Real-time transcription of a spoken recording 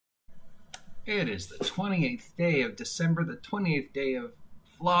It is the 28th day of December, the 28th day of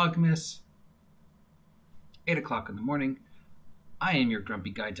Vlogmas, 8 o'clock in the morning. I am your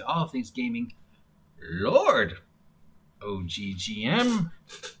grumpy guide to all things gaming, Lord OGGM.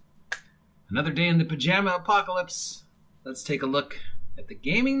 Another day in the pajama apocalypse. Let's take a look at the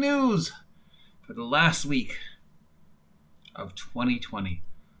gaming news for the last week of 2020.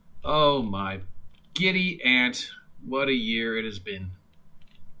 Oh my giddy aunt, what a year it has been.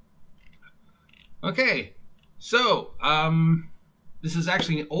 Okay, so, this is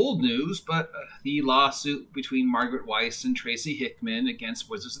actually old news, but the lawsuit between Margaret Weiss and Tracy Hickman against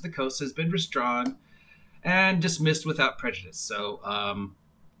Wizards of the Coast has been withdrawn and dismissed without prejudice. So,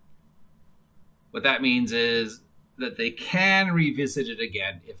 what that means is that they can revisit it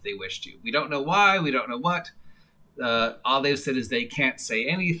again if they wish to. We don't know why, we don't know what. All they've said is they can't say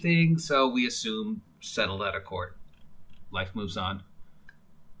anything, so we assume settled out of court. Life moves on.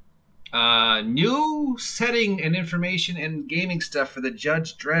 New setting and information and gaming stuff for the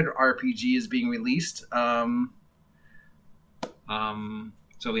Judge Dredd RPG is being released. So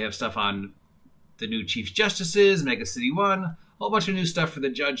we have stuff on the new Chief Justices, Mega City 1, a whole bunch of new stuff for the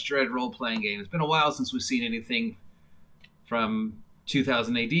Judge Dredd role-playing game. It's been a while since we've seen anything from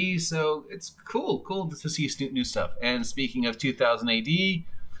 2000 AD, so it's cool to see new stuff. And speaking of 2000 AD,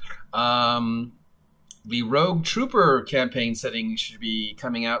 the Rogue Trooper campaign setting should be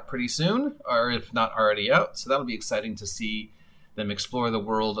coming out pretty soon, or if not already out. So that'll be exciting to see them explore the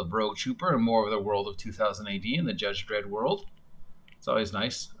world of Rogue Trooper and more of the world of 2000 AD in the Judge Dredd world. It's always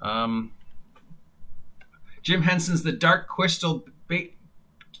nice. Jim Henson's The Dark Crystal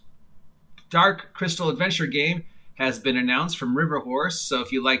Adventure game has been announced from Riverhorse. So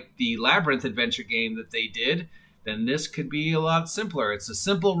if you like the Labyrinth adventure game that they did, then this could be a lot simpler. It's a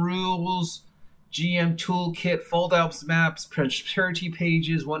simple rules, GM toolkit, fold-out maps, prosperity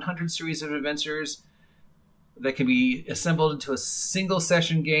pages, 100 series of adventures that can be assembled into a single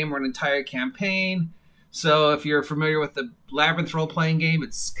session game or an entire campaign. So if you're familiar with the Labyrinth role-playing game,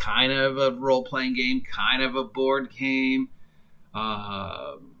 it's kind of a role-playing game, kind of a board game.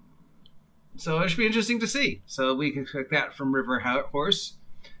 So it should be interesting to see. So we can expect that from Riverhorse.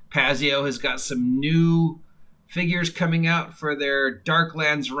 Pazio has got some new figures coming out for their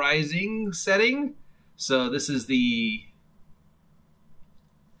Darklands Rising setting. So this is the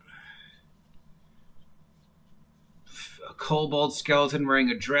kobold skeleton wearing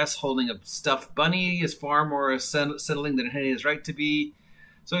a dress holding a stuffed bunny is far more settling than it has right to be.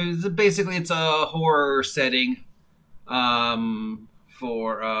 So basically it's a horror setting for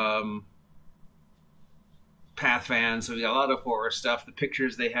Path fans. So we got a lot of horror stuff. The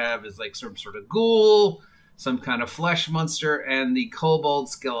pictures they have is like some sort of ghoul, some kind of flesh monster, and the kobold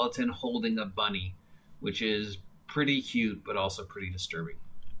skeleton holding a bunny, which is pretty cute, but also pretty disturbing.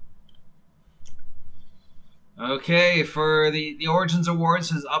 Okay, for the Origins Awards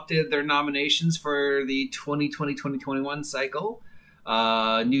has updated their nominations for the 2020-2021 cycle.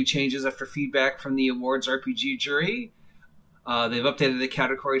 New changes after feedback from the awards RPG jury. They've updated the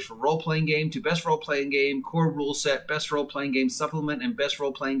categories for role-playing game to best role-playing game, core rule set, best role-playing game supplement, and best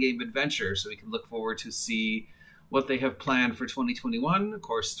role-playing game adventure. So we can look forward to see what they have planned for 2021. Of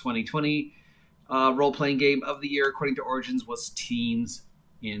course, 2020 role-playing game of the year, according to Origins, was Teens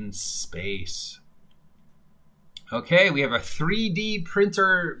in Space. Okay, we have a 3D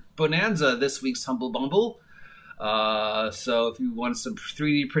printer bonanza this week's Humble Bundle. So if you want some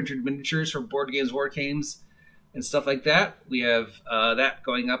 3D printed miniatures for board games, war games, and stuff like that, we have that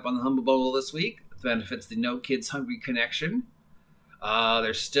going up on the Humble Bundle this week. It benefits the No Kids Hungry Connection.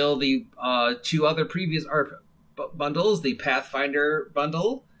 There's still the two other previous art bundles, the Pathfinder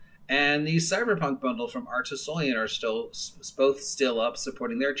bundle and the Cyberpunk bundle from Artisolian are both still up,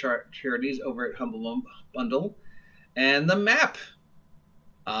 supporting their charities over at Humble Bundle. And the map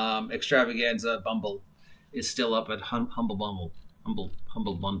extravaganza bundle is still up at Humble Bundle. Humble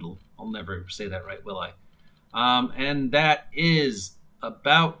Bundle. I'll never say that right, will I? And that is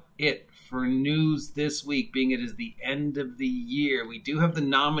about it for news this week, being it is the end of the year. We do have the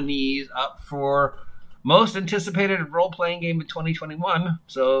nominees up for most anticipated role-playing game in 2021.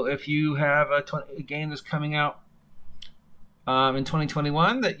 So if you have a game that's coming out in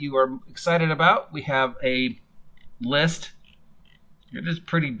 2021 that you are excited about, we have a list. It is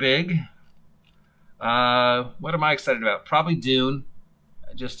pretty big. What am I excited about? Probably Dune,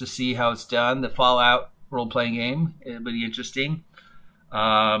 just to see how it's done. The Fallout role-playing game. It'll be interesting.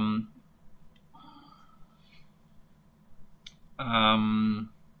 The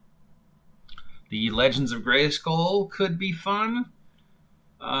Legends of Grayskull could be fun.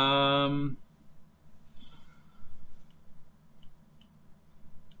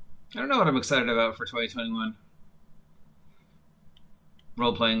 I don't know what I'm excited about for 2021.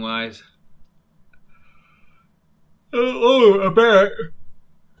 Role-playing wise. A Barrett.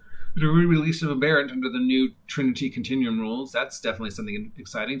 The re-release of a Barrett under the new Trinity Continuum rules. That's definitely something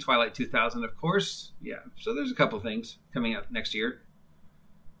exciting. Twilight 2000, of course. Yeah, so there's a couple things coming out next year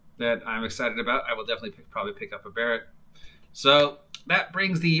that I'm excited about. I will definitely probably pick up a Barrett. So that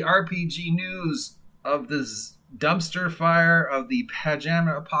brings the RPG news of this dumpster fire of the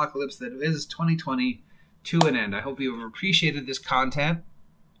pajama apocalypse that is 2020 to an end. I hope you've appreciated this content,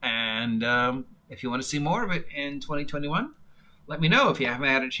 and if you want to see more of it in 2021, let me know. If you haven't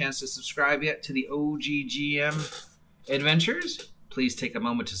had a chance to subscribe yet to the OGGM Adventures, please take a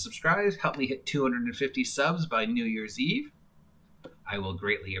moment to subscribe. Help me hit 250 subs by New Year's Eve. I will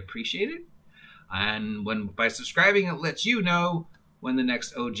greatly appreciate it. And by subscribing, it lets you know when the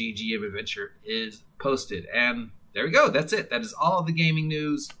next OGGM adventure is posted. And there we go. That's it. That is all of the gaming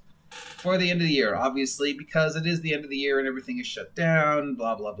news for the end of the year. Obviously, because it is the end of the year and everything is shut down,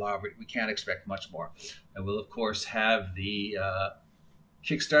 blah, blah, blah, we can't expect much more. I will, of course, have the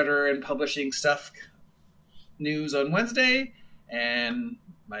Kickstarter and publishing stuff news on Wednesday, and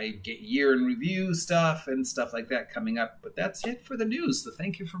my year in review stuff and stuff like that coming up. But that's it for the news. So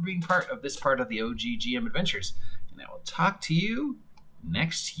thank you for being part of this part of the OGGM Adventures. And I will talk to you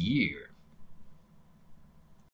next year.